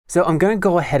So I'm going to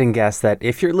go ahead and guess that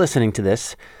if you're listening to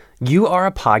this, you are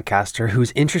a podcaster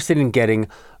who's interested in getting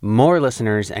more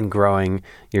listeners and growing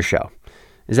your show.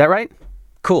 Is that right?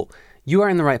 Cool. You are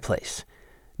in the right place.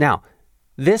 Now,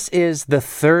 this is the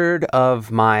third of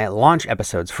my launch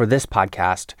episodes for this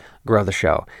podcast, Grow the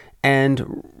Show.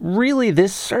 And really,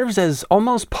 this serves as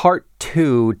almost part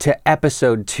 2 to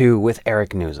episode 2 with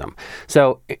Eric Nuzum.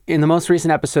 So in the most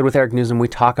recent episode with Eric Nuzum, we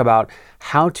talk about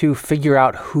how to figure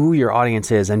out who your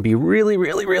audience is and be really,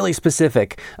 really, really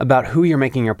specific about who you're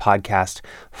making your podcast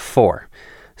for.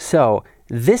 So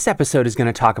this episode is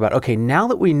going to talk about, okay, now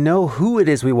that we know who it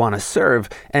is we want to serve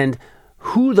and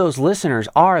who those listeners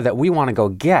are that we want to go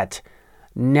get,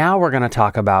 now we're going to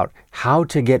talk about how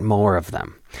to get more of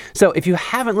them. So if you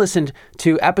haven't listened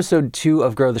to episode 2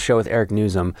 of Grow the Show with Eric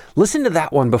Nuzum, listen to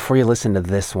that one before you listen to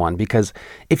this one, because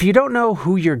if you don't know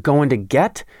who you're going to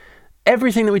get,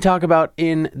 everything that we talk about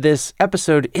in this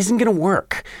episode isn't going to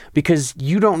work because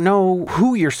you don't know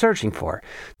who you're searching for.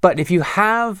 But if you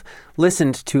have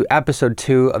listened to episode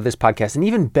 2 of this podcast, and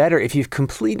even better, if you've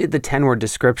completed the 10-word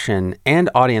description and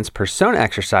audience persona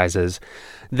exercises,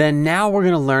 then now we're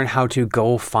going to learn how to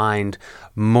go find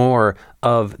more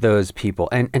of those people.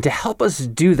 And to help us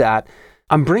do that,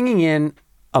 I'm bringing in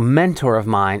a mentor of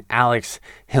mine, Alex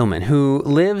Hillman, who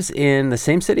lives in the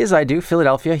same city as I do,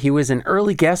 Philadelphia. He was an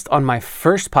early guest on my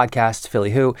first podcast,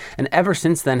 Philly Who, and ever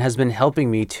since then has been helping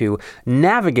me to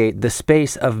navigate the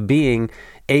space of being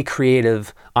a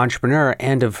creative entrepreneur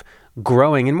and of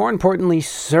growing and, more importantly,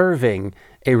 serving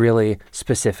a really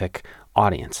specific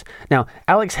audience. Now,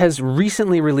 Alex has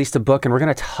recently released a book, and we're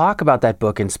going to talk about that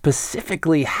book and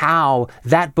specifically how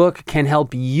that book can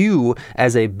help you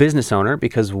as a business owner,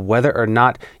 because whether or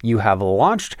not you have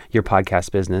launched your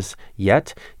podcast business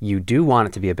yet, you do want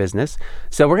it to be a business.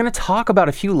 So we're going to talk about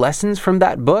a few lessons from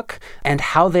that book and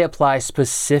how they apply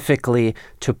specifically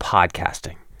to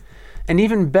podcasting. And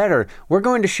even better, we're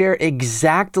going to share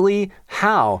exactly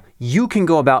how you can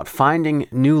go about finding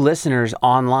new listeners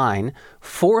online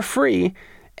for free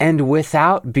and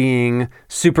without being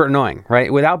super annoying,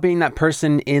 right? Without being that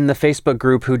person in the Facebook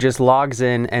group who just logs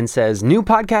in and says, new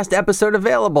podcast episode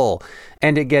available,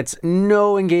 and it gets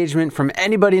no engagement from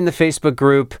anybody in the Facebook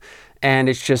group. And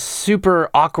it's just super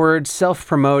awkward,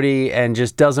 self-promoty, and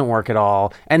just doesn't work at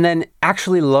all. And then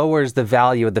actually lowers the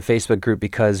value of the Facebook group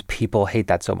because people hate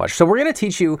that so much. So we're going to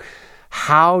teach you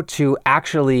how to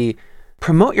actually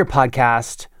promote your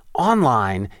podcast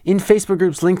online, in Facebook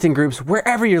groups, LinkedIn groups,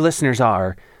 wherever your listeners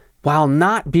are, while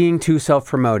not being too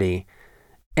self-promoty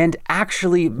and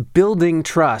actually building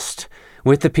trust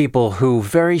with the people who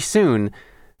very soon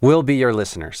will be your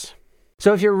listeners.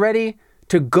 So if you're ready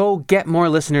to go get more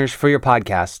listeners for your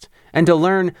podcast and to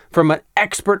learn from an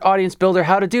expert audience builder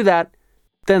how to do that,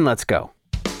 then let's go.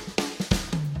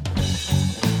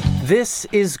 This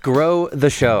is Grow the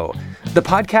Show, the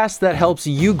podcast that helps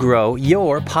you grow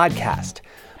your podcast.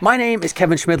 My name is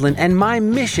Kevin Schmidlin, and my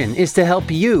mission is to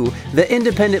help you, the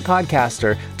independent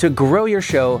podcaster, to grow your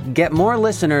show, get more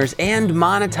listeners, and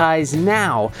monetize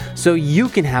now so you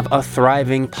can have a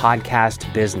thriving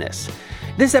podcast business.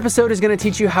 This episode is going to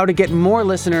teach you how to get more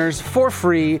listeners for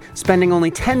free, spending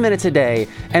only 10 minutes a day,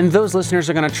 and those listeners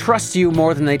are going to trust you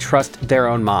more than they trust their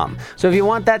own mom. So if you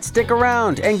want that, stick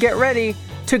around and get ready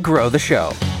to grow the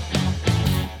show.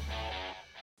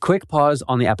 Quick pause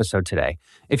on the episode today.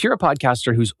 If you're a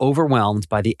podcaster who's overwhelmed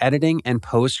by the editing and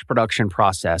post-production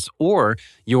process, or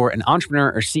you're an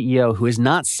entrepreneur or CEO who is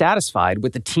not satisfied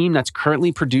with the team that's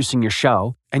currently producing your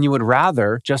show, and you would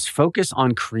rather just focus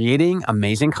on creating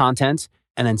amazing content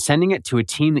and then sending it to a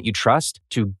team that you trust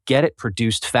to get it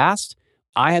produced fast,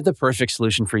 I have the perfect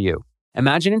solution for you.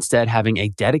 Imagine instead having a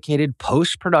dedicated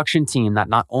post-production team that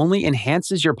not only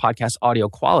enhances your podcast audio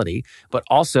quality, but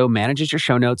also manages your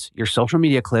show notes, your social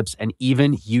media clips, and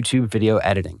even YouTube video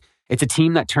editing. It's a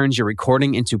team that turns your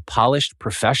recording into polished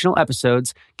professional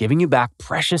episodes, giving you back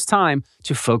precious time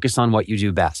to focus on what you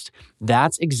do best.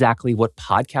 That's exactly what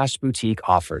Podcast Boutique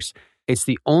offers. It's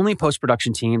the only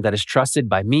post-production team that is trusted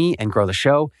by me and Grow the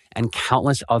Show and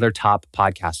countless other top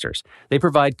podcasters. They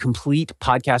provide complete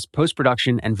podcast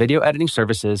post-production and video editing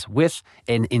services with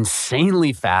an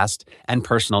insanely fast and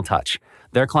personal touch.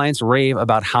 Their clients rave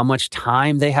about how much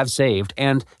time they have saved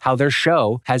and how their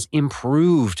show has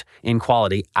improved in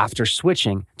quality after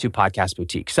switching to Podcast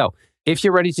Boutique. So if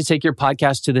you're ready to take your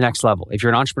podcast to the next level, if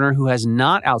you're an entrepreneur who has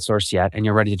not outsourced yet and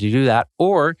you're ready to do that,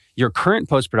 or your current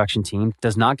post-production team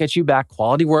does not get you back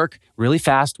quality work really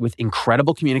fast with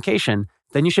incredible communication,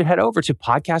 then you should head over to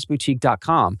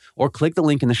podcastboutique.com or click the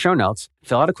link in the show notes,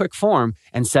 fill out a quick form,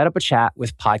 and set up a chat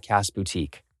with Podcast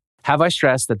Boutique. Have I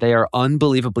stressed that they are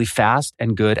unbelievably fast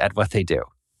and good at what they do?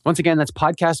 Once again, that's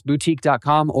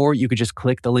podcastboutique.com, or you could just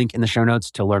click the link in the show notes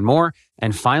to learn more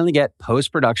and finally get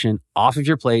post-production off of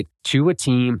your plate to a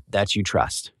team that you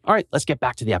trust. All right, let's get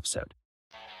back to the episode.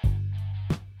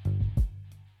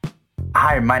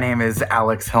 Hi, my name is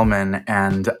Alex Hillman,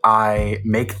 and I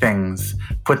make things,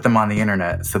 put them on the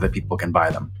internet so that people can buy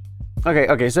them.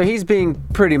 Okay, so he's being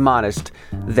pretty modest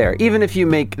there. Even if you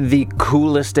make the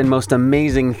coolest and most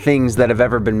amazing things that have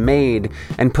ever been made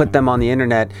and put them on the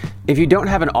internet, if you don't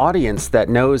have an audience that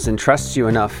knows and trusts you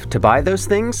enough to buy those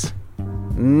things,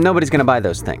 nobody's going to buy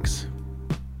those things.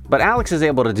 But Alex is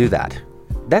able to do that.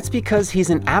 That's because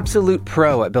he's an absolute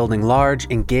pro at building large,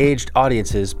 engaged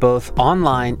audiences, both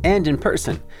online and in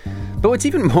person. But what's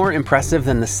even more impressive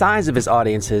than the size of his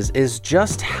audiences is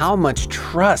just how much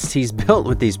trust he's built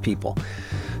with these people.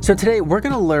 So today we're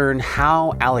going to learn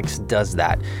how Alex does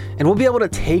that, and we'll be able to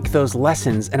take those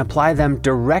lessons and apply them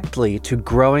directly to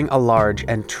growing a large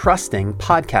and trusting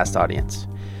podcast audience.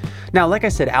 Now, like I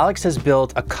said, Alex has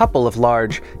built a couple of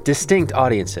large, distinct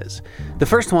audiences. The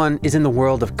first one is in the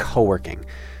world of co-working.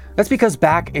 That's because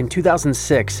back in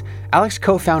 2006, Alex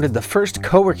co-founded the first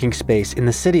co-working space in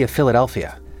the city of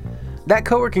Philadelphia. That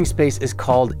co-working space is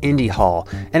called Indie Hall,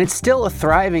 and it's still a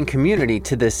thriving community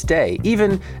to this day,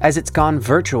 even as it's gone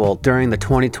virtual during the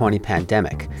 2020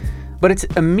 pandemic. But its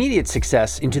immediate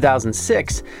success in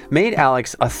 2006 made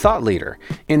Alex a thought leader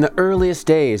in the earliest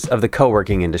days of the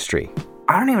co-working industry.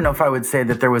 I don't even know if I would say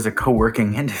that there was a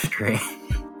co-working industry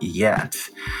yet.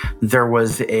 There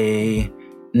was a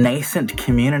nascent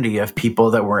community of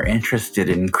people that were interested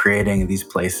in creating these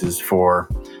places for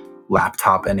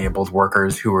laptop-enabled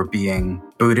workers who were being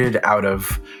booted out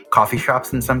of coffee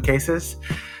shops in some cases.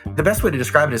 The best way to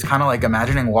describe it is kind of like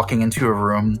imagining walking into a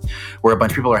room where a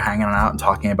bunch of people are hanging out and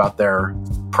talking about their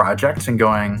projects and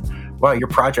going, wow, your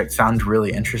project sounds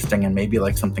really interesting and maybe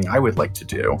like something I would like to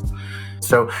do.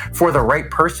 So for the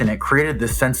right person, it created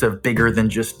this sense of bigger than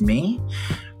just me,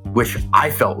 which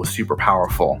I felt was super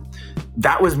powerful.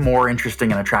 That was more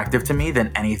interesting and attractive to me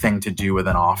than anything to do with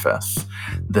an office.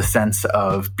 The sense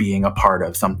of being a part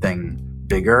of something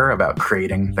bigger, about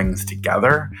creating things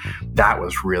together, that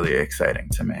was really exciting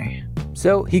to me.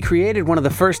 So he created one of the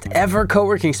first ever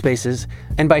co-working spaces,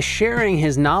 and by sharing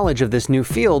his knowledge of this new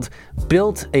field,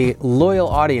 built a loyal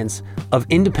audience of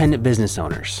independent business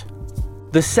owners.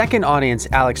 The second audience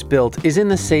Alex built is in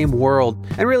the same world,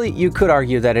 and really you could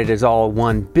argue that it is all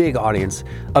one big audience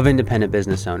of independent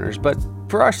business owners, but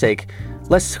for our sake,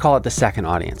 let's call it the second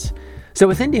audience. So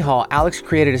with Indie Hall, Alex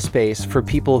created a space for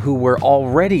people who were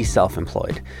already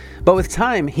self-employed. But with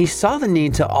time, he saw the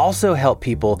need to also help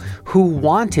people who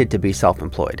wanted to be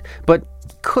self-employed, but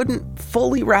couldn't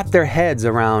fully wrap their heads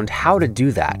around how to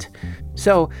do that.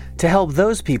 So to help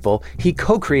those people, he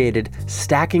co-created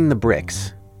Stacking the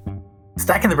Bricks.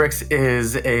 Stacking the Bricks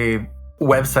is a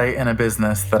website and a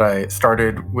business that I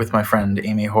started with my friend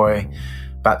Amy Hoy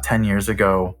about 10 years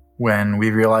ago when we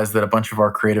realized that a bunch of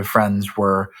our creative friends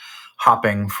were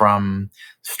hopping from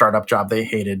startup job they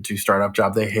hated to startup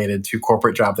job they hated to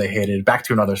corporate job they hated back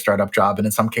to another startup job, and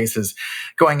in some cases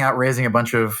going out raising a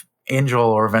bunch of angel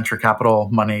or venture capital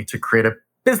money to create a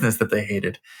business that they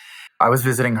hated. I was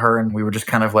visiting her and we were just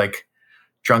kind of like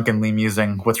drunkenly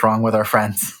musing what's wrong with our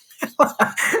friends.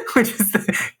 Which is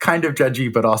kind of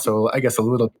judgy, but also, I guess, a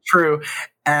little true,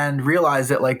 and realize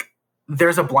that like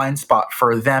there's a blind spot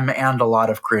for them and a lot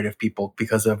of creative people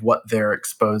because of what they're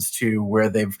exposed to, where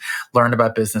they've learned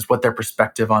about business, what their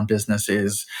perspective on business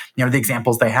is. You know, the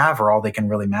examples they have are all they can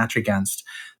really match against.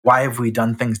 Why have we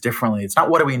done things differently? It's not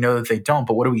what do we know that they don't,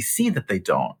 but what do we see that they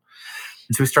don't?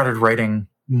 And so we started writing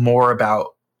more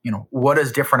about, you know, what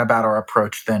is different about our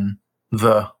approach than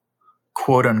the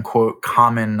quote unquote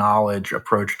common knowledge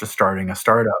approach to starting a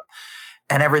startup.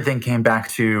 And everything came back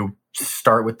to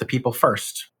start with the people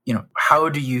first. You know, how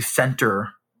do you center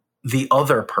the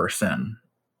other person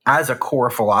as a core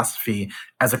philosophy,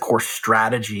 as a core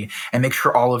strategy, and make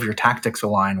sure all of your tactics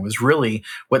align was really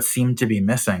what seemed to be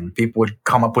missing. People would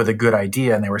come up with a good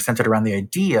idea and they were centered around the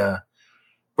idea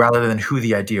rather than who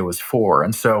the idea was for.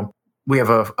 And so we have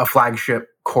a flagship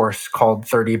course called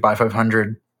 30 by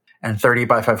 500. And 30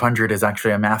 by 500 is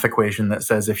actually a math equation that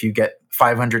says if you get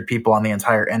 500 people on the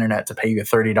entire internet to pay you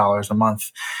 $30 a month,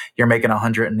 you're making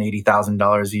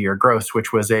 $180,000 a year gross,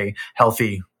 which was a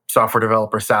healthy software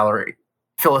developer salary.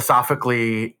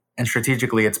 Philosophically and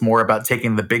strategically, it's more about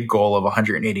taking the big goal of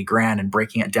 180 grand and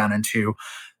breaking it down into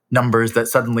numbers that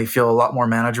suddenly feel a lot more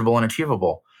manageable and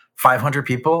achievable. 500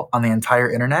 people on the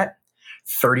entire internet,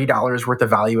 $30 worth of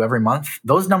value every month.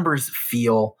 Those numbers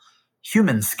feel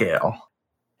human scale.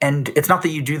 And it's not that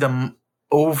you do them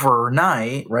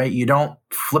overnight, right? You don't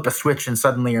flip a switch and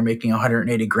suddenly you're making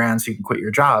 180 grand so you can quit your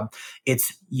job.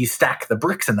 It's you stack the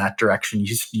bricks in that direction.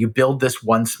 You build this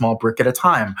one small brick at a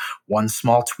time, one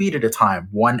small tweet at a time,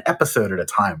 one episode at a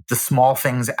time. The small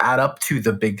things add up to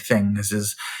the big things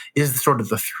is sort of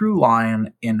the through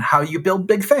line in how you build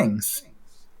big things.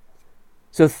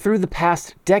 So through the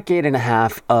past decade and a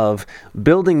half of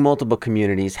building multiple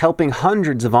communities, helping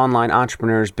hundreds of online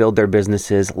entrepreneurs build their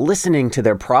businesses, listening to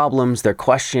their problems, their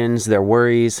questions, their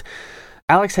worries,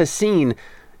 Alex has seen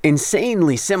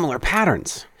insanely similar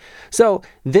patterns. So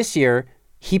this year,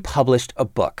 he published a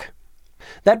book.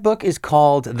 That book is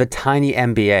called The Tiny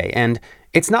MBA, and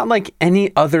it's not like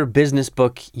any other business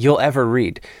book you'll ever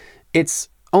read. It's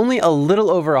only a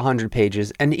little over 100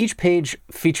 pages, and each page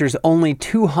features only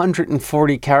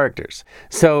 240 characters.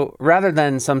 So rather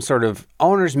than some sort of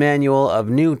owner's manual of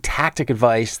new tactic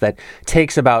advice that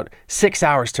takes about 6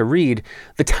 hours to read,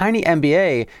 The Tiny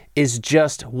MBA is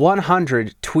just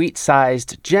 100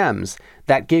 tweet-sized gems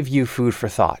that give you food for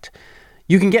thought.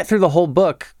 You can get through the whole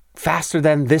book faster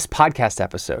than this podcast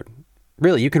episode.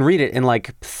 Really, you can read it in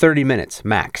like 30 minutes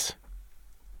max.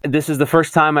 This is the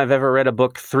first time I've ever read a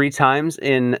book 3 times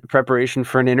in preparation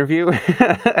for an interview.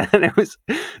 And it was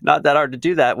not that hard to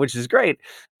do that, which is great.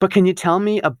 But can you tell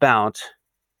me about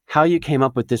how you came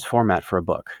up with this format for a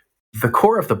book? The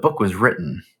core of the book was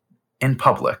written in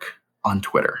public on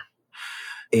Twitter.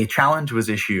 A challenge was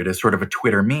issued as sort of a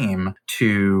Twitter meme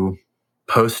to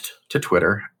post to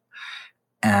Twitter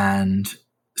and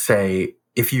say,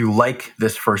 if you like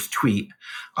this first tweet,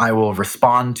 I will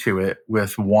respond to it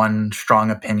with one strong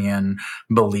opinion,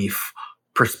 belief,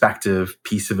 perspective,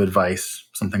 piece of advice,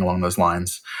 something along those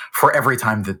lines, for every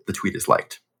time that the tweet is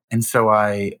liked. And so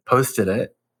I posted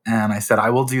it and I said, I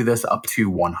will do this up to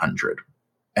 100.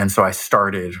 And so I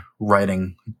started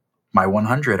writing my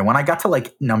 100. And when I got to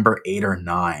like number 8 or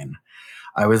 9,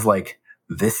 I was like,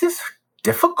 this is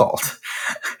difficult.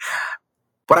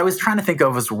 What I was trying to think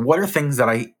of was, what are things that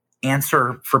I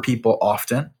answer for people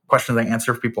often, questions I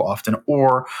answer for people often,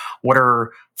 or what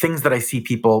are things that I see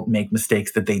people make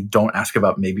mistakes that they don't ask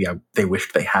about, maybe they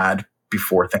wished they had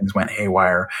before things went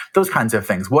haywire, those kinds of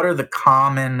things. What are the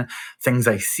common things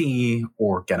I see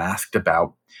or get asked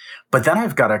about? But then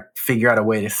I've got to figure out a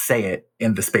way to say it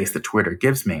in the space that Twitter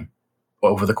gives me.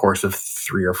 Over the course of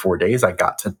 3 or 4 days, I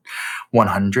got to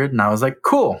 100 and I was like,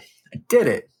 cool, I did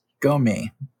it. Go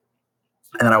me.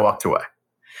 And then I walked away.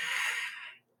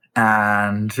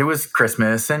 And it was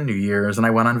Christmas and New Year's, and I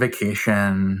went on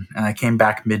vacation, and I came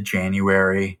back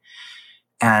mid-January.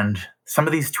 And some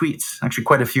of these tweets, actually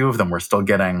quite a few of them, were still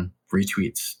getting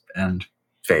retweets and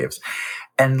faves.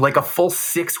 And like a full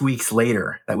 6 weeks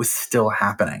later, that was still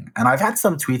happening. And I've had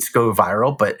some tweets go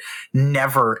viral, but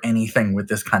never anything with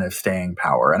this kind of staying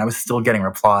power. And I was still getting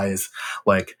replies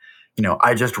like,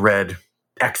 I just read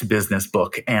X business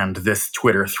book, and this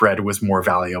Twitter thread was more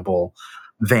valuable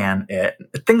than it.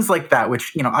 Things like that,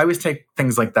 which, I always take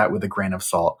things like that with a grain of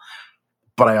salt.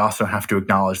 But I also have to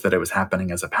acknowledge that it was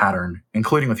happening as a pattern,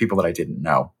 including with people that I didn't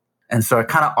know. And so I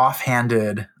kind of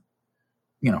offhanded,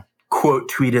 quote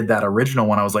tweeted that original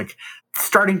one. I was like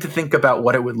starting to think about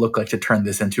what it would look like to turn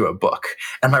this into a book.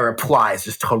 And my replies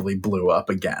just totally blew up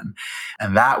again.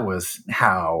 And that was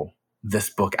how this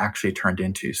book actually turned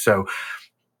into. So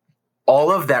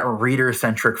all of that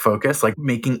reader-centric focus, like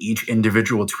making each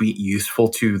individual tweet useful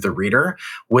to the reader,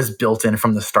 was built in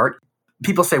from the start.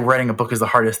 People say writing a book is the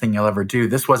hardest thing you'll ever do.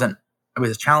 It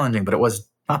was challenging, but it was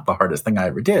not the hardest thing I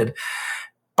ever did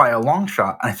by a long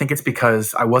shot. I think it's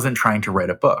because I wasn't trying to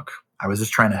write a book. I was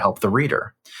just trying to help the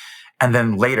reader. And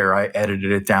then later I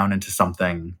edited it down into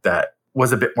something that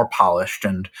was a bit more polished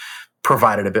and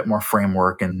provided a bit more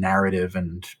framework and narrative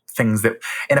and things that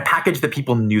in a package that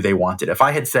people knew they wanted. If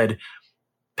I had said,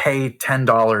 pay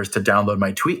 $10 to download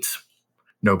my tweets,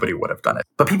 nobody would have done it.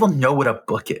 But people know what a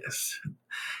book is.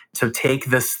 So take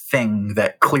this thing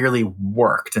that clearly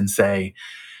worked and say,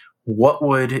 what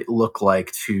would it look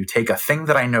like to take a thing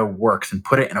that I know works and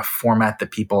put it in a format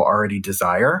that people already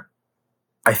desire?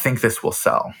 I think this will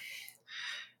sell.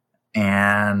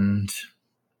 And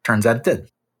turns out it did.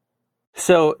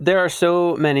 So there are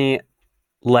so many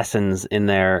lessons in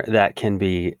there that can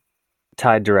be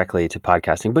tied directly to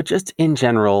podcasting, but just in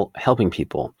general, helping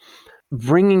people.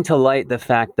 Bringing to light the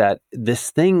fact that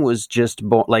this thing was just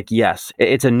born, yes,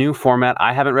 it's a new format.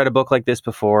 I haven't read a book like this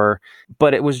before,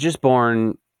 but it was just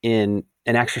born in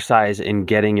an exercise in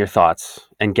getting your thoughts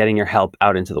and getting your help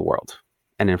out into the world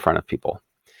and in front of people.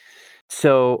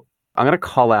 So I'm going to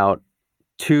call out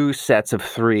 2 sets of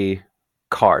 3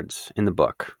 cards in the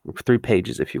book, 3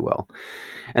 pages, if you will.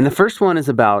 And the first one is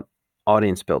about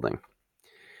audience building.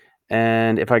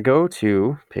 And if I go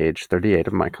to page 38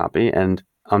 of my copy, and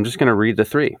I'm just going to read the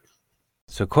 3.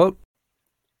 So, quote,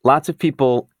 lots of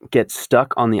people get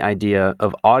stuck on the idea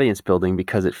of audience building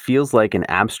because it feels like an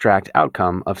abstract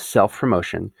outcome of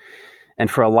self-promotion.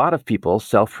 And for a lot of people,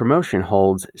 self-promotion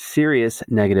holds serious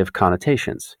negative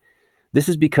connotations. This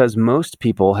is because most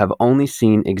people have only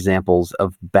seen examples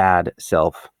of bad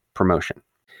self-promotion.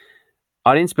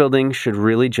 Audience building should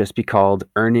really just be called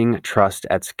earning trust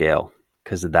at scale,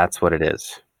 because that's what it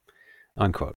is.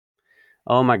 Unquote.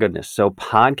 Oh my goodness. So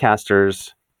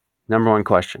podcasters, number one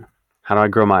question, how do I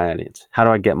grow my audience? How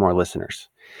do I get more listeners?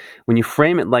 When you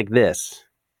frame it like this,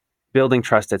 building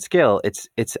trust at scale,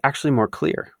 it's actually more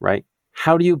clear, right?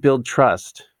 How do you build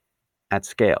trust at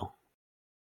scale?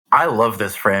 I love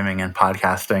this framing in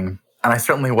podcasting, and I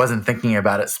certainly wasn't thinking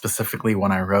about it specifically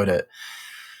when I wrote it.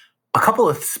 A couple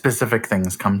of specific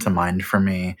things come to mind for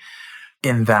me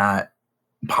in that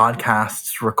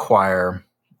podcasts require,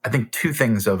 I think, 2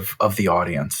 things of the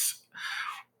audience.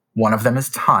 One of them is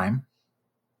time,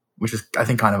 which is, I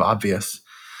think, kind of obvious.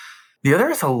 The other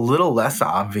is a little less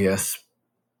obvious.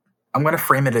 I'm going to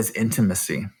frame it as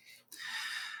intimacy.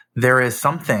 There is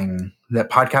something that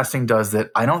podcasting does that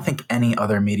I don't think any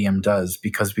other medium does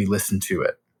because we listen to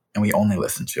it, and we only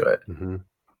listen to it. Mm-hmm.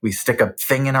 We stick a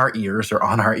thing in our ears or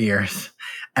on our ears,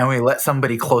 and we let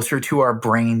somebody closer to our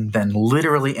brain than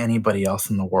literally anybody else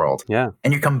in the world. Yeah.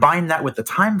 And you combine that with the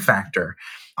time factor.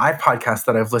 I have podcasts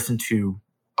that I've listened to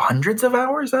hundreds of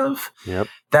hours of. Yep.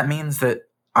 That means that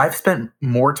I've spent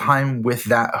more time with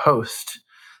that host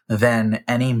than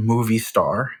any movie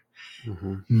star,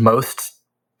 most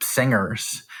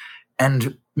singers,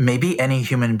 and maybe any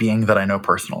human being that I know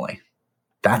personally.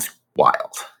 That's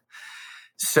wild.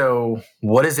 So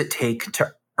what does it take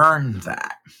to earn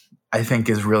that? I think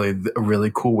is really a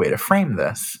really cool way to frame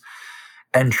this.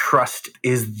 And trust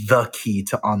is the key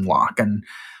to unlock. And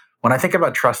when I think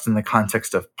about trust in the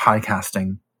context of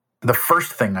podcasting, the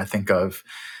first thing I think of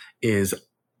is,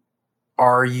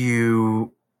 are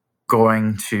you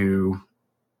going to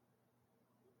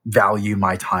value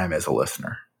my time as a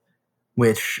listener?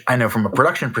 Which I know from a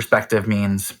production perspective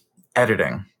means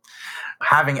editing.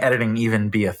 Having editing even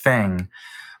be a thing,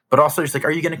 but also just like,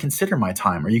 are you going to consider my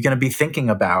time? Are you going to be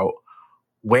thinking about,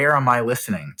 where am I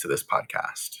listening to this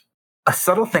podcast? A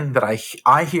subtle thing that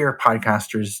I hear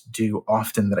podcasters do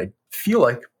often that I feel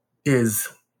like is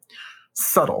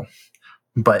subtle,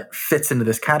 but fits into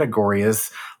this category is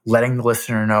letting the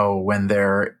listener know when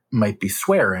there might be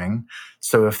swearing.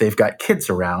 So if they've got kids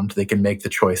around, they can make the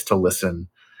choice to listen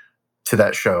to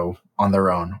that show on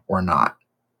their own or not.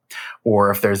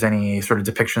 Or if there's any sort of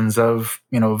depictions of,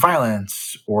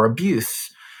 violence or abuse.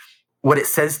 What it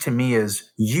says to me is,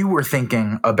 you were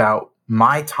thinking about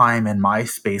my time and my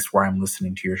space where I'm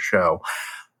listening to your show.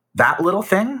 That little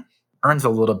thing earns a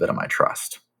little bit of my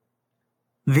trust.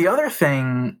 The other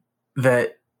thing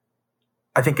that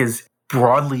I think is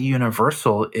broadly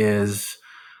universal is,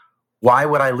 why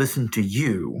would I listen to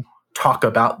you talk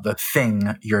about the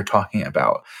thing you're talking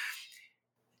about?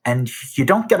 And you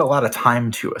don't get a lot of time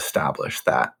to establish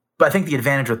that. But I think the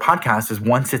advantage with podcasts is,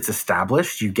 once it's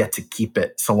established, you get to keep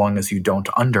it so long as you don't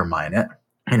undermine it.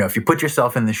 If you put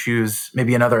yourself in the shoes,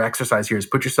 maybe another exercise here is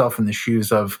put yourself in the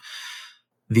shoes of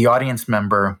the audience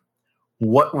member.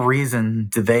 What reason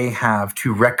do they have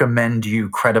to recommend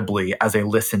you credibly as a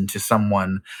listen to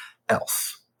someone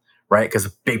else, right? Because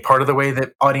a big part of the way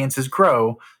that audiences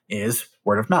grow is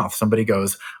word of mouth. Somebody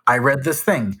goes, I read this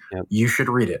thing. Yep. You should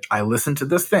read it. I listened to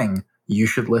this thing. You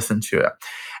should listen to it.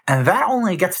 And that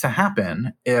only gets to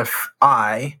happen if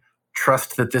I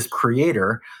trust that this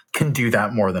creator can do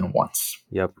that more than once.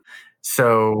 Yep.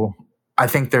 So I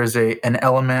think there's an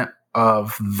element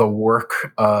of the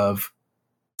work of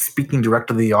speaking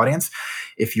directly to the audience.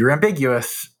 If you're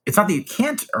ambiguous, it's not that you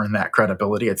can't earn that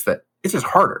credibility. It's that it's just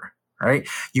harder. Right?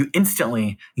 You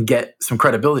instantly get some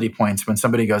credibility points when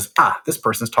somebody goes, this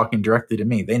person's talking directly to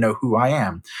me. They know who I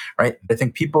am, right? I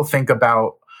think people think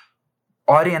about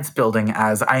audience building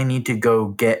as, I need to go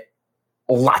get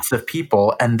lots of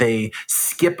people, and they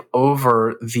skip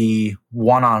over the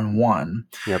one-on-one,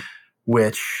 yep.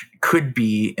 which could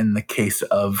be, in the case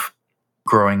of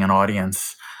growing an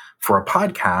audience for a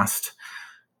podcast,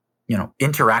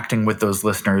 interacting with those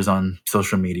listeners on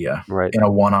social media, right, in a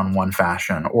one-on-one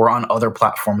fashion, or on other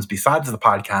platforms besides the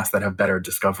podcast that have better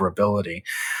discoverability,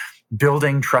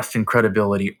 building trust and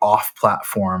credibility off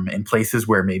platform in places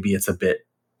where maybe it's a bit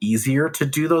easier to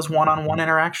do those one-on-one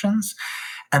interactions,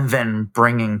 and then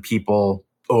bringing people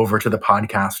over to the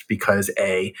podcast because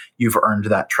you've earned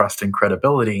that trust and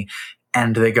credibility.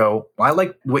 And they go, well, I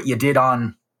like what you did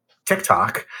on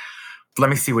TikTok. let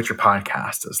me see what your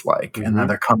podcast is like. And then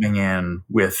they're coming in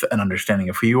with an understanding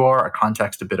of who you are, a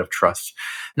context, a bit of trust.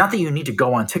 Not that you need to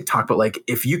go on TikTok, but like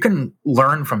if you can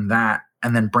learn from that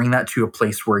and then bring that to a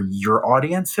place where your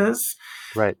audience is,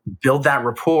 right, build that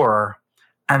rapport,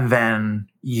 and then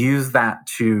use that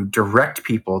to direct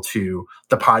people to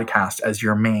the podcast as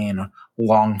your main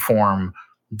long form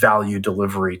value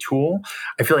delivery tool.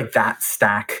 I feel like that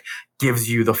stack gives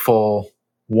you the full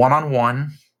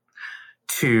one-on-one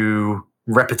to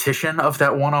repetition of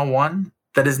that one-on-one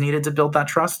that is needed to build that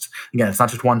trust. Again, it's not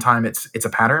just one time, it's a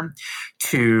pattern,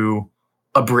 to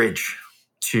a bridge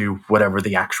to whatever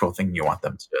the actual thing you want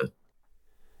them to do.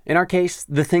 In our case,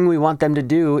 the thing we want them to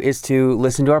do is to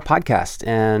listen to our podcast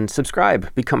and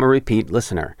subscribe, become a repeat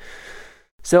listener.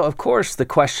 So, of course, the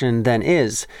question then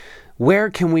is, where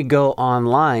can we go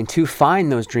online to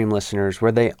find those dream listeners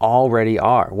where they already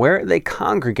are? Where are they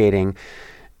congregating?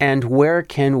 And where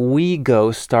can we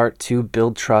go start to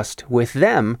build trust with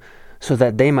them so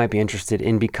that they might be interested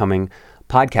in becoming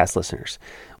podcast listeners?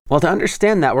 Well, to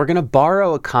understand that, we're going to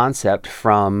borrow a concept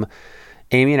from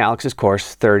Amy and Alex's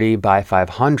course, 30 by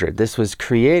 500. This was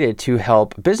created to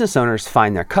help business owners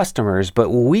find their customers, but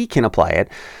we can apply it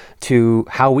to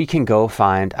how we can go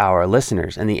find our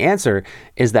listeners. And the answer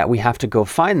is that we have to go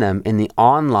find them in the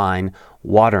online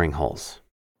watering holes.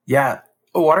 Yeah,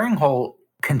 a watering hole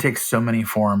can take so many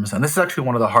forms. And this is actually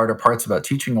one of the harder parts about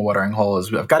teaching a watering hole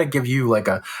is I've got to give you like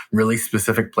a really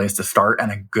specific place to start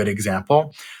and a good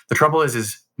example. The trouble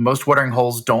is most watering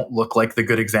holes don't look like the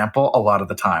good example a lot of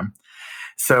the time.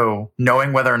 So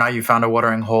knowing whether or not you found a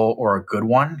watering hole or a good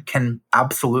one can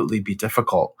absolutely be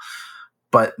difficult.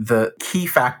 But the key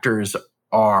factors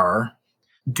are,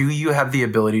 do you have the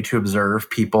ability to observe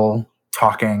people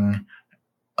talking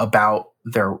about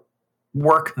their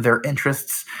work, their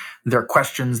interests, their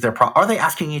questions, are they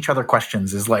asking each other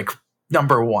questions is like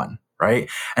number one, right?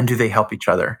 And do they help each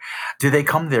other? Do they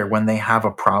come there when they have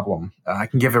a problem? I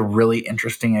can give a really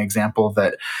interesting example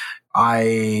that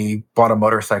I bought a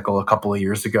motorcycle a couple of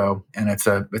years ago, and it's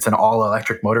an all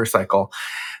electric motorcycle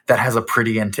that has a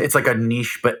it's like a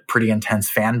niche but pretty intense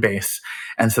fan base.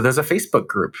 And so there's a Facebook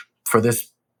group for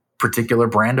this particular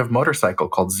brand of motorcycle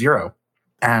called Zero.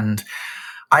 And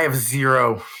I have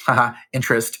zero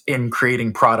interest in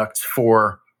creating products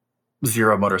for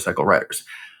Zero motorcycle riders.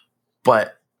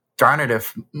 But darn it,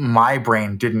 if my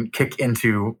brain didn't kick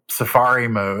into Safari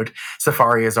mode.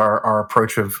 Safari is our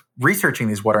approach of researching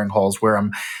these watering holes, where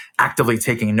I'm actively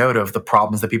taking note of the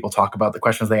problems that people talk about, the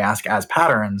questions they ask as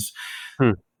patterns,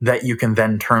 that you can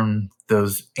then turn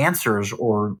those answers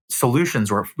or solutions,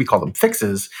 or we call them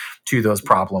fixes, to those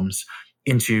problems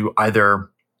into either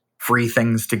free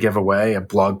things to give away, a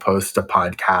blog post, a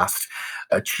podcast,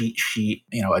 a cheat sheet,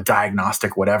 a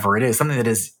diagnostic, whatever it is, something that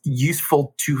is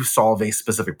useful to solve a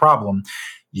specific problem.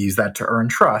 Use that to earn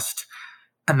trust,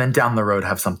 and then down the road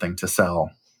have something to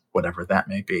sell, whatever that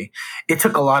may be. It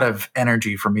took a lot of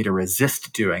energy for me to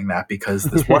resist doing that, because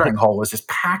this watering hole was just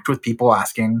packed with people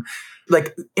asking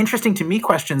interesting to me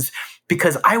questions,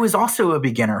 because I was also a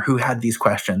beginner who had these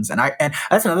questions. And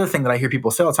that's another thing that I hear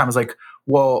people say all the time is like,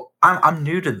 well, I'm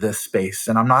new to this space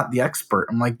and I'm not the expert.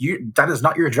 I'm like, that is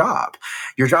not your job.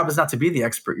 Your job is not to be the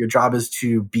expert. Your job is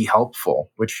to be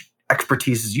helpful, which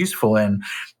expertise is useful in.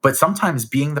 But sometimes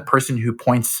being the person who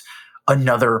points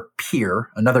another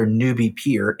newbie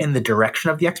peer in the direction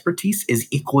of the expertise is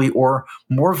equally or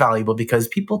more valuable, because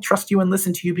people trust you and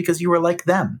listen to you because you are like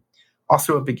them,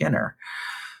 also a beginner.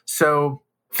 So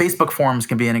Facebook forums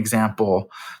can be an example.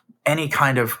 Any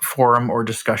kind of forum or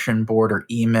discussion board or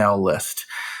email list.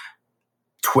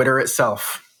 Twitter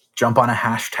itself, jump on a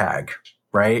hashtag,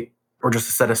 right? Or just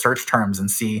a set of search terms and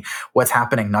see what's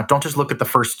happening. Don't just look at the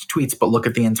first tweets, but look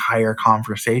at the entire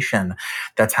conversation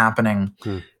that's happening.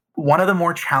 One of the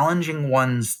more challenging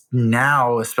ones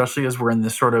now, especially as we're in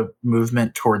this sort of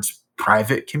movement towards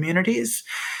private communities,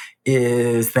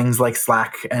 is things like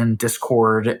Slack and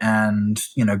Discord and,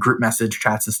 group message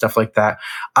chats and stuff like that.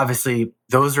 Obviously,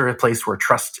 those are a place where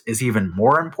trust is even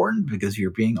more important because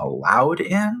you're being allowed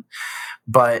in.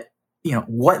 But,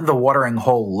 what the watering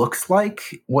hole looks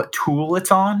like, what tool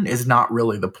it's on, is not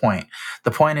really the point.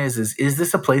 The point is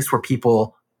this a place where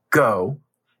people go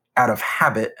out of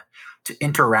habit to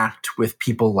interact with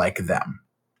people like them?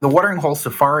 The watering hole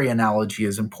Safari analogy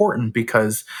is important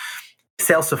because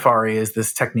Sales Safari is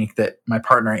this technique that my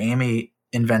partner Amy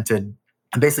invented.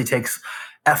 It basically takes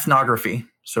ethnography,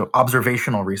 so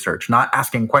observational research, not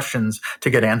asking questions to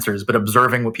get answers, but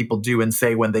observing what people do and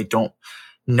say when they don't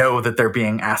know that they're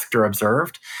being asked or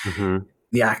observed.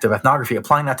 The act of ethnography,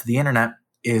 applying that to the internet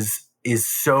is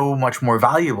so much more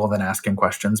valuable than asking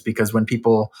questions, because when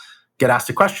people get asked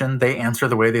a question, they answer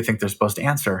the way they think they're supposed to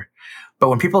answer. But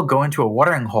when people go into a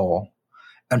watering hole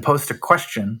and post a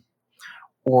question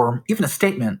or even a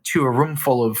statement to a room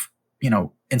full of,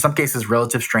 in some cases,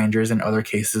 relative strangers, in other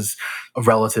cases, a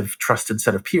relative trusted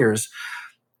set of peers,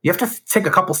 you have to take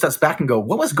a couple steps back and go,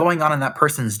 what was going on in that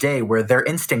person's day where their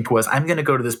instinct was, I'm going to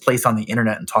go to this place on the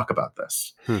internet and talk about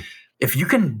this? If you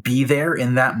can be there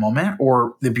in that moment,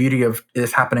 or the beauty of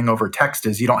this happening over text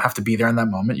is you don't have to be there in that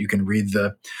moment. You can read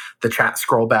the chat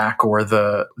scroll back or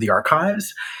the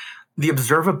archives. The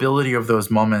observability of those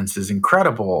moments is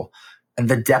incredible. And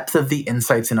the depth of the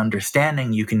insights and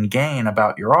understanding you can gain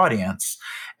about your audience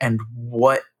and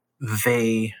what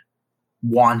they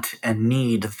want and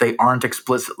need that they aren't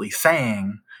explicitly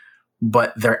saying,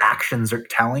 but their actions are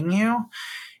telling you,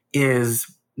 is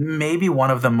maybe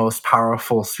one of the most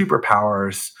powerful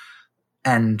superpowers.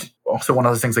 And also one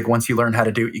of those things, like once you learn how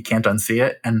to do it, you can't unsee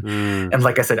it. And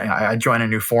like I said, I joined a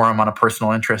new forum on a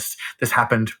personal interest. This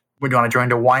happened when I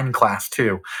joined a wine class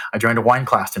too. I joined a wine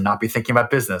class to not be thinking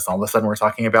about business. All of a sudden we're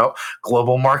talking about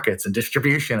global markets and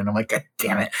distribution. And I'm like, God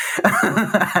damn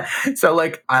it. So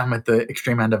like I'm at the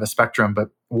extreme end of a spectrum, but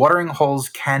watering holes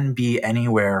can be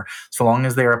anywhere so long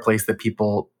as they're a place that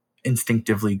people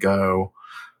instinctively go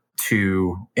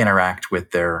to interact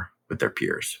with their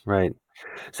peers. Right.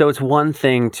 So it's one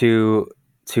thing to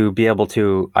be able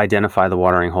to identify the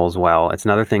watering holes well. It's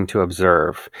another thing to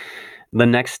observe. The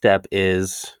next step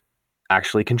is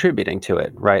actually contributing to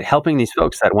it, right? Helping these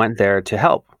folks that went there to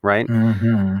help, right?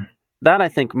 Mm-hmm. That I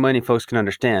think many folks can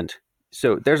understand.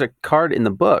 So there's a card in the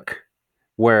book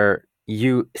where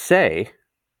you say,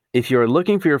 if you're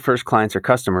looking for your first clients or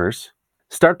customers,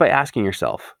 start by asking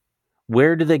yourself,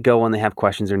 where do they go when they have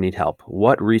questions or need help?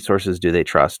 What resources do they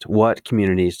trust? What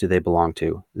communities do they belong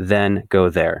to? Then go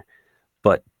there.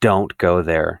 But don't go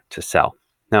there to sell.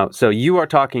 Now, so you are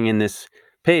talking in this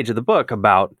page of the book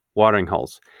about watering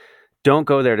holes. Don't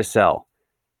go there to sell.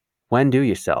 When do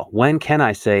you sell? When can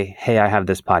I say, hey, I have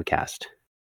this podcast?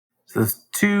 So there's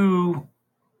two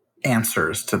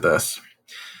answers to this.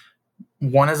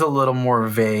 One is a little more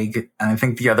vague, and I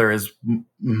think the other is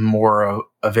more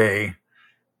of a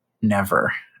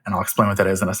never. And I'll explain what that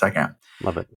is in a second.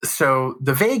 Love it. So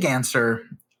the vague answer,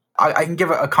 I can give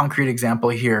a concrete example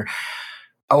here.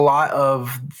 A lot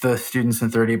of the students in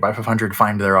 30 by 500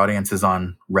 find their audiences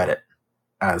on Reddit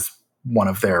as one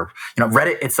of their,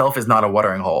 Reddit itself is not a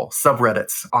watering hole.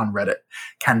 Subreddits on Reddit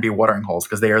can be watering holes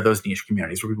because they are those niche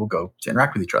communities where people go to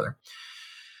interact with each other.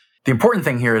 The important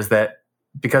thing here is that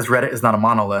because Reddit is not a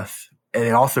monolith,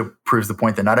 it also proves the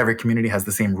point that not every community has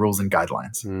the same rules and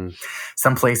guidelines.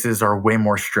 Some places are way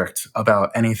more strict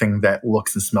about anything that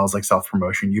looks and smells like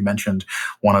self-promotion. You mentioned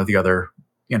one of the other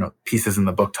pieces in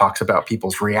the book talks about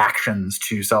people's reactions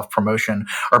to self-promotion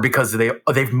are because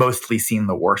they've mostly seen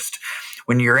the worst.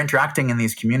 When you're interacting in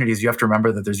these communities, you have to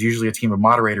remember that there's usually a team of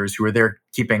moderators who are there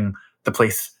keeping the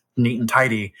place neat and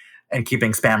tidy and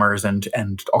keeping spammers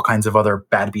and all kinds of other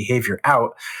bad behavior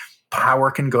out.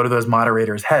 Power can go to those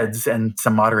moderators' heads, and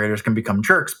some moderators can become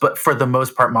jerks. But for the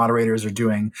most part, moderators are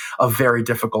doing a very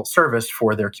difficult service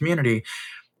for their community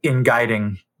in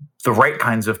guiding the right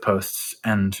kinds of posts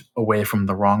and away from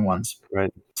the wrong ones.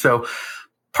 Right. So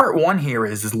part one here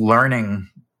is learning,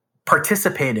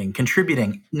 participating,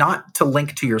 contributing, not to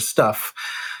link to your stuff,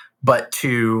 but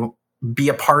to be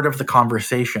a part of the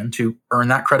conversation, to earn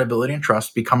that credibility and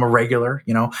trust, become a regular,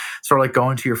 sort of like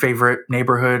going to your favorite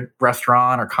neighborhood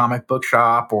restaurant or comic book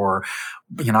shop, or,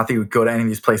 not that you would go to any of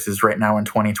these places right now in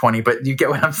 2020, but you get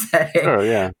what I'm saying. Oh,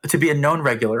 yeah. To be a known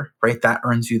regular, right? That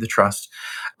earns you the trust,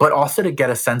 but also to get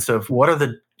a sense of what are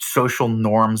the social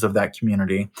norms of that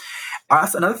community.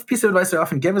 Another piece of advice I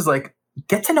often give is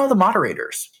get to know the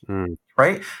moderators,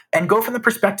 right? And go from the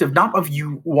perspective, not of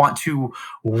you want to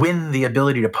win the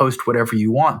ability to post whatever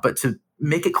you want, but to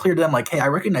make it clear to them, hey, I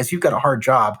recognize you've got a hard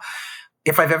job.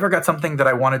 If I've ever got something that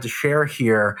I wanted to share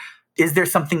here, is there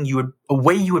something a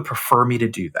way you would prefer me to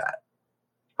do that,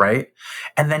 right?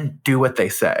 And then do what they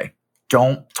say.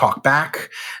 Don't talk back.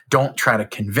 Don't try to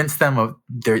convince them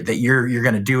that you're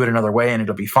going to do it another way and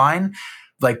it'll be fine.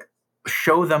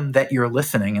 Show them that you're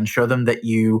listening and show them that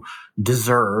you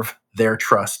deserve their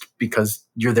trust because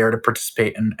you're there to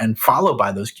participate and follow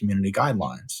by those community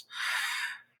guidelines.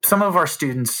 Some of our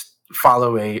students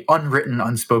follow a unwritten,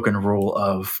 unspoken rule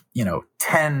of,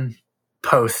 10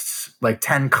 posts,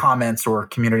 10 comments or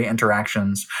community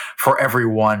interactions for every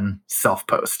one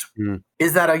self-post.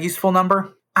 Is that a useful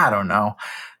number? I don't know.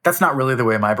 That's not really the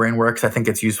way my brain works. I think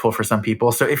it's useful for some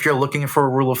people. So if you're looking for a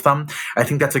rule of thumb, I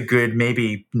think that's a good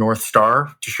maybe North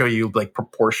Star to show you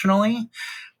proportionally,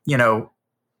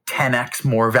 10x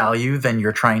more value than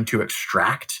you're trying to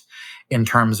extract in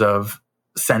terms of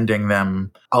sending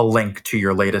them a link to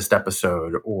your latest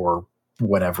episode or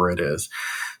whatever it is.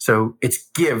 So it's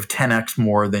give 10x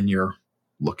more than you're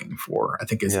looking for, I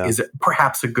think is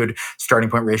perhaps a good starting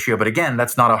point ratio. But again,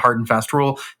 that's not a hard and fast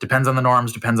rule. Depends on the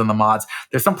norms, depends on the mods.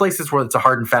 There's some places where it's a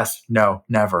hard and fast, no,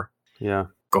 never. Yeah.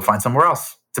 Go find somewhere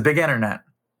else. It's a big internet,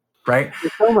 right?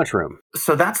 There's so much room.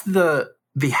 So that's the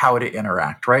how to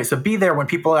interact, right? So be there when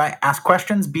people ask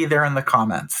questions, be there in the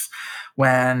comments.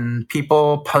 When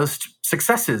people post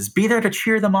successes, be there to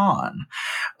cheer them on.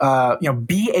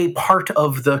 Be a part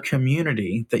of the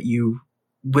community that you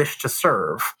wish to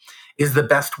serve is the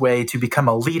best way to become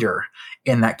a leader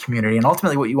in that community. And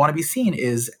ultimately what you want to be seen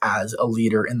is as a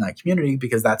leader in that community,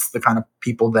 because that's the kind of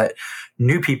people that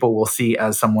new people will see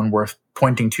as someone worth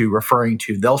pointing to, referring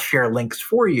to. They'll share links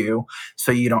for you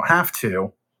so you don't have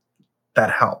to.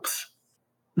 That helps.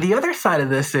 The other side of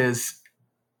this is,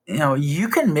 you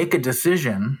can make a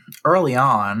decision early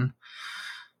on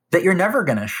that you're never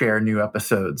going to share new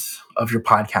episodes of your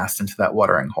podcast into that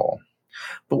watering hole.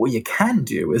 But what you can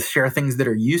do is share things that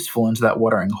are useful into that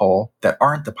watering hole that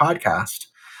aren't the podcast,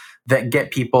 that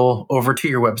get people over to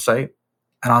your website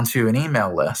and onto an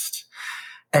email list,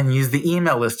 and use the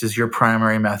email list as your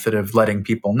primary method of letting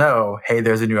people know, hey,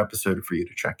 there's a new episode for you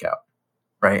to check out,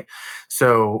 right?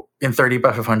 So in 30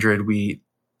 by 500, we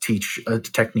teach a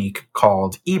technique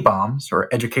called E-bombs, or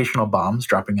educational bombs,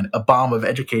 dropping a bomb of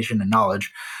education and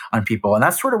knowledge on people. And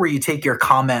that's sort of where you take your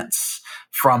comments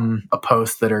from a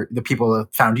post that are the people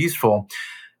that found useful,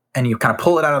 and you kind of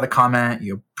pull it out of the comment,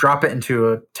 you drop it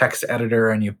into a text editor,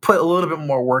 and you put a little bit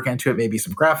more work into it, maybe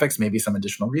some graphics, maybe some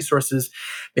additional resources,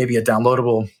 maybe a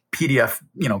downloadable PDF.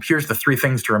 Here's the 3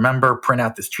 things to remember, print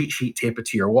out this cheat sheet, tape it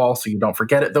to your wall so you don't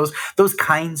forget it. Those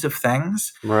kinds of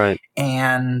things. Right.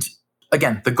 And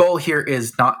again, the goal here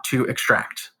is not to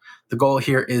extract. The goal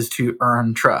here is to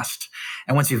earn trust.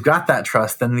 And once you've got that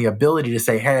trust, then the ability to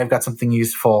say, hey, I've got something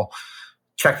useful,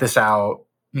 check this out.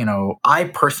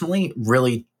 I personally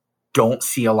really don't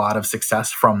see a lot of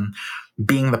success from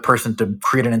being the person to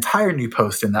create an entire new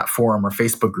post in that forum or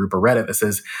Facebook group or Reddit that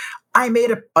says, I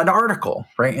made an article,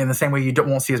 right? In the same way you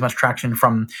won't see as much traction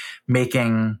from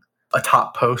making a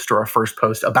top post or a first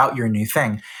post about your new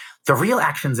thing. The real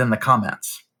action's in the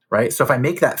comments, right? So if I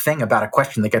make that thing about a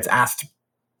question that gets asked,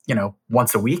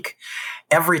 once a week,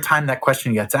 every time that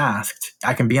question gets asked,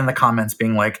 I can be in the comments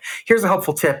being like, here's a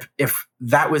helpful tip. If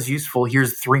that was useful,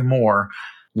 here's 3 more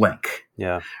link.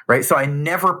 Yeah. Right. So I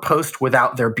never post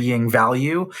without there being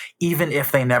value, even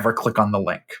if they never click on the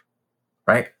link.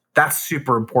 Right. That's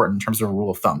super important in terms of a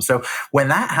rule of thumb. So when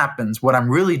that happens, what I'm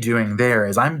really doing there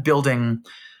is I'm building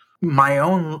my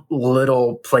own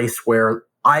little place where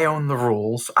I own the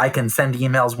rules. I can send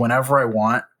emails whenever I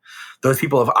want. Those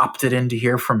people have opted in to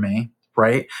hear from me,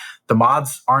 right? The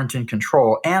mods aren't in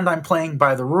control, and I'm playing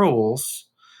by the rules,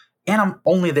 and I'm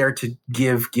only there to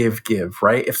give,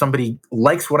 right? If somebody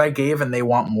likes what I gave and they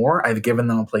want more, I've given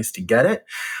them a place to get it.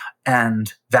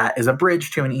 And that is a bridge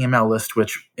to an email list,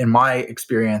 which in my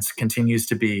experience continues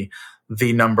to be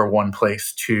the number one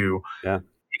place to make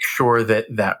sure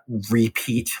that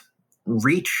repeat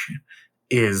reach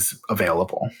is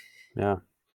available. Yeah.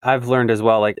 I've learned as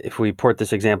well, like if we port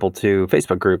this example to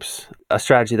Facebook groups, a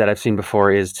strategy that I've seen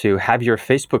before is to have your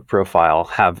Facebook profile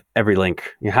have every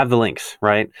link. You have the links,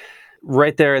 right?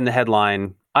 Right there in the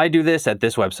headline, I do this at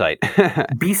this website.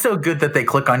 Be so good that they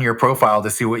click on your profile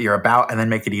to see what you're about, and then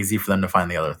make it easy for them to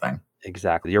find the other thing.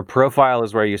 Exactly. Your profile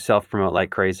is where you self-promote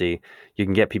like crazy. You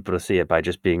can get people to see it by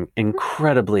just being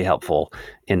incredibly helpful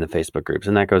in the Facebook groups,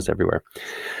 and that goes everywhere.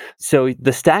 So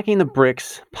the Stacking the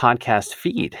Bricks podcast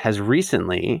feed has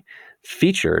recently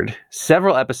featured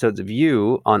several episodes of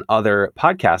you on other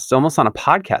podcasts, almost on a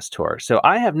podcast tour. So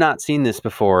I have not seen this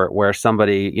before, where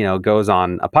somebody, goes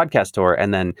on a podcast tour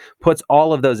and then puts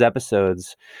all of those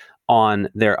episodes on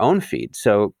their own feed.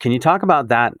 So can you talk about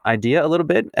that idea a little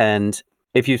bit, and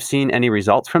if you've seen any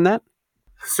results from that?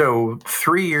 So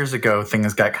 3 years ago,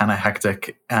 things got kind of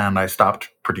hectic, and I stopped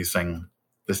producing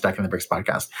the Stacking the Bricks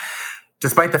podcast,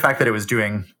 despite the fact that it was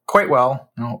doing quite well,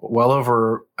 well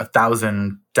over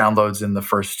 1,000 downloads in the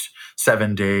first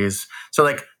 7 days.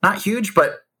 So not huge,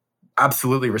 but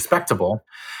absolutely respectable.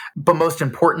 But most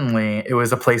importantly, it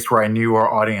was a place where I knew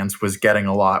our audience was getting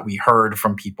a lot. We heard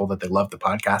from people that they loved the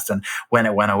podcast. And when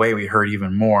it went away, we heard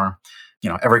even more.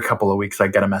 Every couple of weeks, I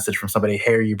get a message from somebody,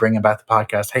 hey, are you bringing back the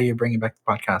podcast? Hey, you're bringing back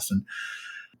the podcast. And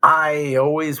I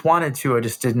always wanted to, I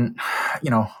just didn't,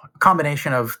 a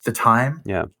combination of the time.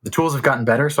 Yeah. The tools have gotten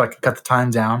better, so I could cut the time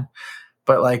down.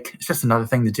 But it's just another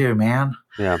thing to do, man.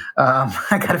 Yeah.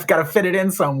 I got to fit it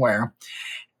in somewhere.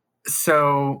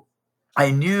 So I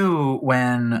knew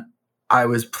when I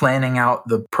was planning out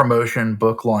the promotion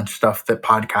book launch stuff that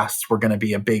podcasts were going to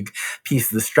be a big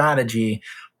piece of the strategy,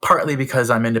 partly because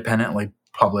I'm independently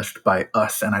published by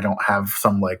us and I don't have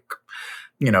some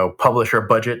publisher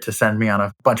budget to send me on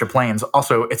a bunch of planes.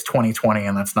 Also, it's 2020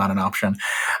 and that's not an option.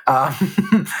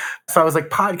 So I was like,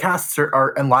 podcasts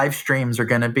are and live streams are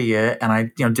going to be it. And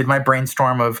I, did my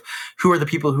brainstorm of who are the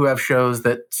people who have shows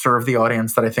that serve the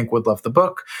audience that I think would love the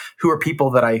book, who are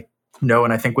people that I know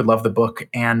and I think would love the book,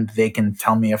 and they can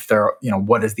tell me if they're,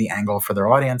 what is the angle for their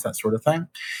audience, that sort of thing.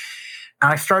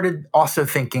 And I started also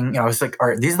thinking, I was like, all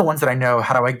right, these are the ones that I know.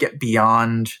 How do I get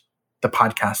beyond the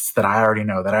podcasts that I already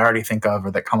know, that I already think of,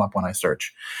 or that come up when I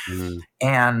search? Mm-hmm.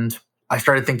 And I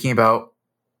started thinking about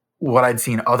what I'd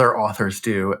seen other authors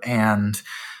do. And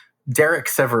Derek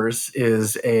Sivers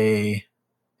is a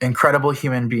incredible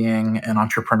human being, an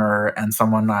entrepreneur, and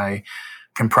someone I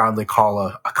can proudly call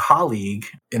a colleague,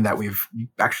 in that we've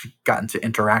actually gotten to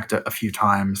interact a few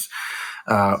times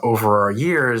over our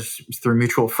years through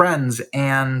mutual friends.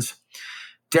 And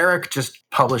Derek just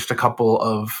published a couple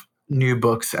of new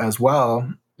books as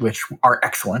well, which are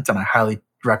excellent, and I highly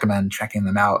recommend checking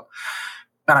them out.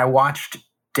 And I watched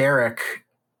Derek.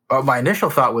 My initial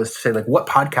thought was to say, what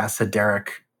podcasts had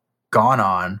Derek gone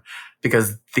on?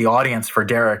 Because the audience for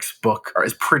Derek's book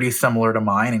is pretty similar to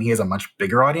mine, and he has a much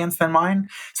bigger audience than mine.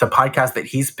 So podcasts that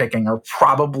he's picking are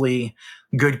probably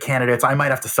good candidates. I might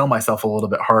have to sell myself a little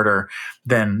bit harder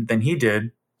than he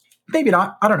did. Maybe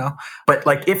not. I don't know. But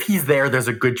if he's there, there's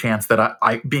a good chance that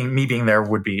being there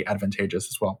would be advantageous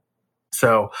as well.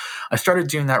 So I started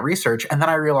doing that research, and then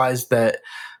I realized that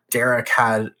Derek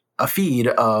had a feed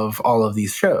of all of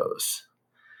these shows.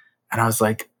 And I was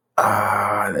like,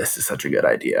 this is such a good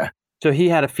idea. So he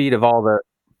had a feed of all the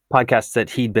podcasts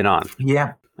that he'd been on.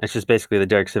 Yeah. It's just basically the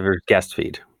Derek Sivers guest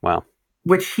feed. Wow.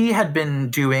 Which he had been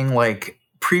doing,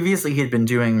 previously he'd been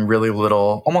doing really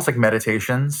little, almost like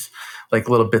meditations,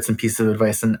 little bits and pieces of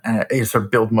advice, and sort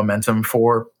of build momentum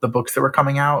for the books that were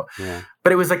coming out. Yeah.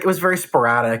 But it was very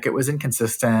sporadic. It was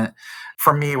inconsistent.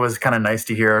 For me, it was kind of nice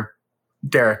to hear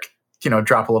Derek,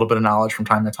 drop a little bit of knowledge from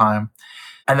time to time.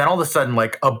 And then all of a sudden,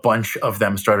 a bunch of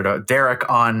them started out, Derek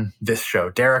on this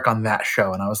show, Derek on that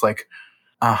show. And I was like,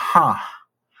 not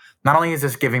only is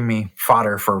this giving me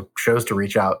fodder for shows to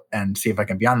reach out and see if I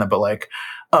can be on them, but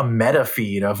a meta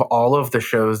feed of all of the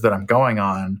shows that I'm going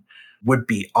on would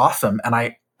be awesome. And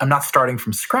I'm not starting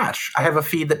from scratch. I have a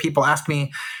feed that people ask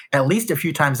me at least a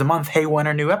few times a month, hey, when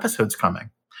are new episodes coming?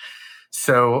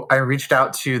 So I reached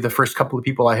out to the first couple of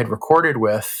people I had recorded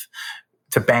with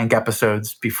to bank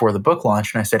episodes before the book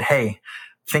launch. And I said, hey,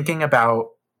 thinking about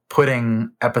putting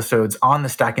episodes on the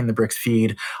Stacking the Bricks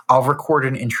feed, I'll record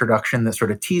an introduction that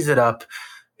sort of tees it up,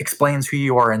 explains who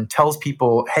you are, and tells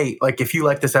people, hey, if you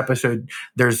like this episode,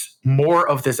 there's more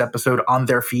of this episode on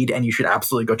their feed, and you should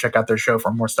absolutely go check out their show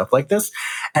for more stuff like this.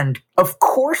 And of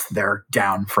course they're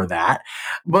down for that.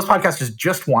 Most podcasters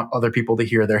just want other people to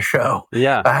hear their show.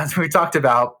 Yeah. As we talked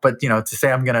about, but to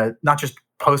say I'm going to not just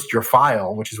post your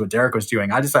file, which is what Derek was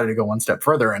doing, I decided to go one step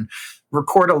further and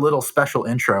record a little special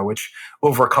intro, which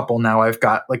over a couple now I've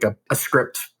got a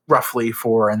script roughly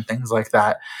for, and things like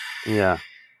that. Yeah.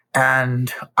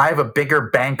 And I have a bigger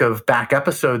bank of back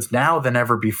episodes now than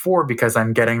ever before, because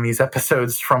I'm getting these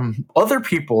episodes from other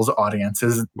people's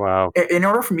audiences. Wow. In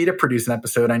order for me to produce an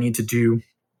episode, I need to do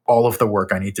all of the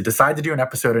work. I need to decide to do an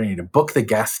episode. I need to book the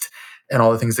guest and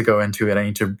all the things that go into it. I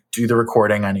need to do the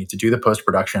recording. I need to do the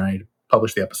post-production. I need to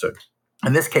publish the episode.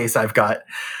 In this case, I've got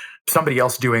somebody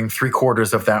else doing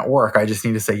 3/4 of that work. I just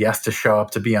need to say yes to show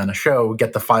up to be on a show,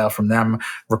 get the file from them,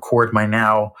 record my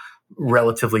now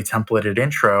relatively templated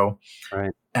intro,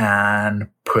 right, and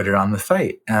put it on the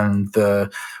site. And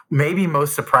the maybe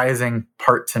most surprising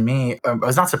part to me, I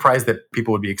was not surprised that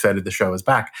people would be excited the show is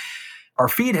back. Our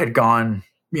feed had gone,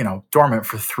 dormant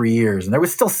for 3 years, and there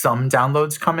was still some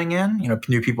downloads coming in,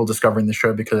 new people discovering the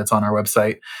show because it's on our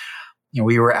website.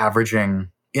 We were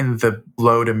averaging in the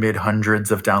low to mid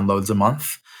hundreds of downloads a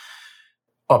month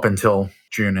up until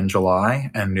June and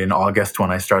July. And in August,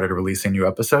 when I started releasing new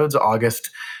episodes,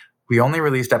 we only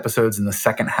released episodes in the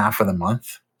second half of the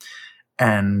month.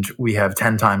 And we have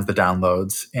 10 times the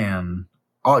downloads in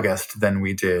August than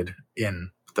we did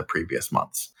in the previous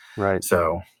months. Right.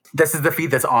 So this is the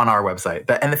feed that's on our website,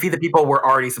 and the feed that people were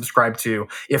already subscribed to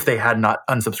if they had not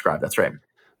unsubscribed. That's right.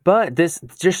 But this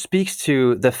just speaks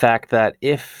to the fact that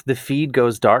if the feed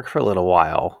goes dark for a little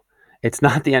while it's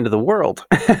not the end of the world,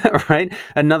 right?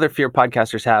 Another fear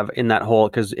podcasters have in that hole,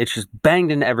 because it's just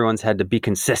banged into everyone's head to be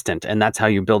consistent. And that's how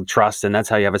you build trust. And that's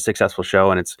how you have a successful show.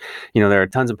 And it's, there are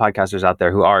tons of podcasters out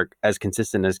there who are as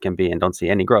consistent as can be and don't see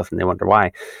any growth, and they wonder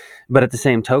why. But at the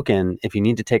same token, if you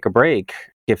need to take a break,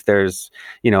 if there's,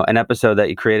 an episode that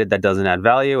you created that doesn't add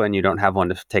value and you don't have one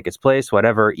to take its place,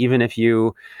 whatever, even if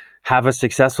you have a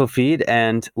successful feed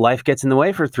and life gets in the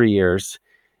way for 3 years,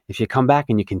 if you come back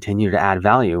and you continue to add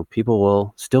value, people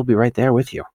will still be right there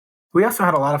with you. We also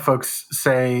had a lot of folks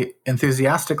say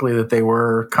enthusiastically that they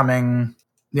were coming,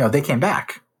 they came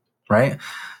back, right?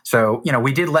 So,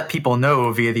 we did let people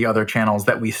know via the other channels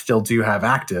that we still do have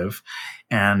active,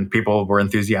 and people were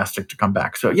enthusiastic to come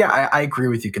back. So yeah, I agree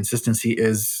with you. Consistency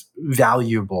is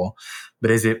valuable,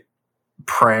 but is it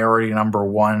priority number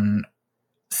one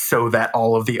so that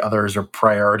all of the others are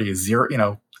priority zero?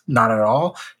 Not at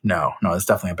all. No, it's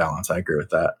definitely a balance. I agree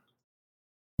with that.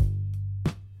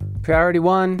 Priority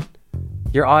one,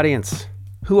 your audience.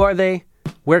 Who are they?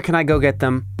 Where can I go get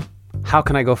them? How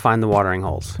can I go find the watering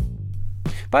holes?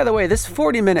 By the way, this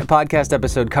 40-minute podcast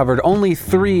episode covered only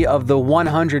 3 of the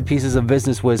 100 pieces of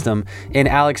business wisdom in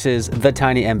Alex's The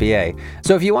Tiny MBA.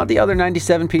 So if you want the other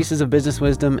 97 pieces of business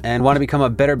wisdom and want to become a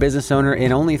better business owner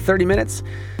in only 30 minutes,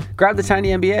 grab The Tiny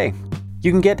MBA.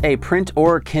 You can get a print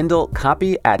or Kindle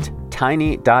copy at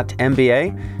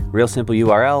tiny.mba, real simple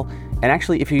URL. And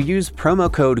actually, if you use promo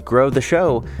code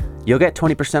GROWTHESHOW, you'll get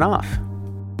 20% off.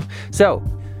 So,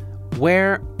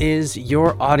 where is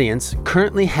your audience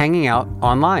currently hanging out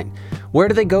online? Where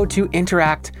do they go to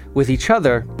interact with each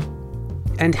other?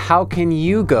 And how can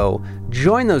you go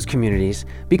join those communities,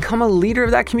 become a leader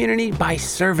of that community by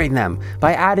serving them,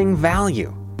 by adding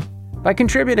value, by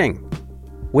contributing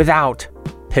without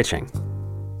pitching?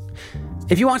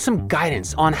 If you want some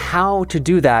guidance on how to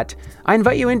do that, I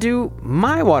invite you into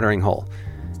my watering hole.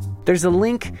 There's a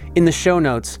link in the show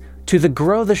notes to the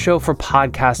Grow the Show for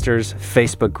Podcasters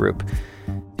Facebook group.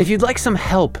 If you'd like some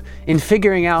help in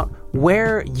figuring out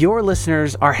where your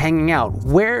listeners are hanging out,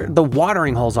 where the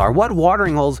watering holes are, what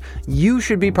watering holes you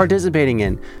should be participating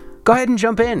in, go ahead and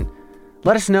jump in.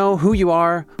 Let us know who you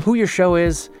are, who your show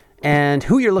is, and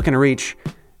who you're looking to reach,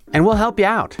 and we'll help you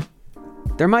out.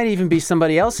 There might even be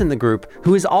somebody else in the group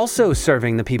who is also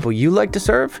serving the people you like to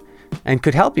serve and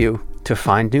could help you to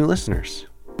find new listeners.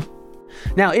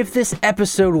 Now, if this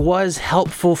episode was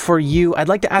helpful for you, I'd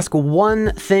like to ask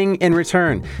one thing in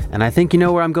return, and I think you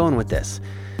know where I'm going with this.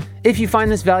 If you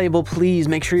find this valuable, please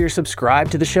make sure you're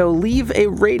subscribed to the show, leave a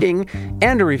rating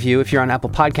and a review if you're on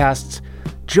Apple Podcasts.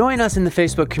 Join us in the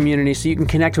Facebook community so you can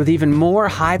connect with even more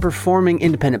high-performing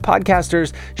independent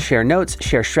podcasters, share notes,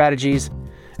 share strategies.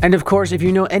 And of course, if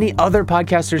you know any other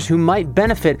podcasters who might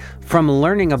benefit from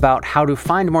learning about how to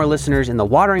find more listeners in the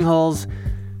watering holes,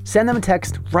 send them a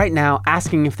text right now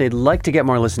asking if they'd like to get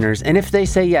more listeners. And if they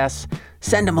say yes,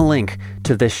 send them a link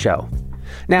to this show.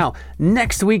 Now,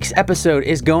 next week's episode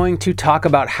is going to talk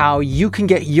about how you can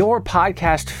get your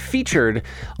podcast featured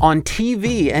on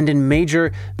TV and in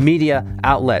major media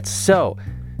outlets. So,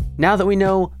 now that we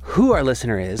know who our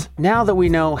listener is, now that we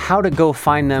know how to go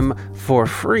find them for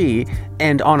free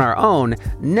and on our own,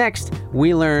 next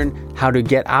we learn how to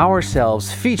get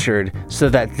ourselves featured so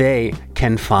that they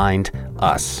can find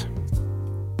us.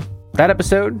 That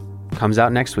episode comes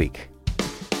out next week.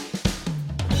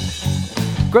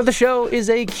 Grow the Show is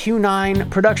a Q9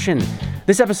 production.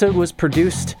 This episode was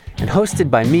produced and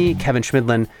hosted by me, Kevin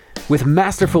Schmidlin, with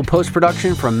masterful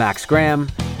post-production from Max Graham,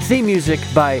 theme music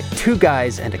by Two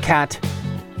Guys and a Cat,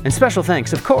 and special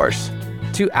thanks, of course,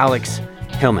 to Alex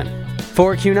Hillman.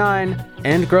 For Q9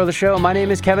 and Grow the Show, my name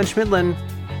is Kevin Schmidlin.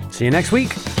 See you next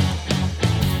week.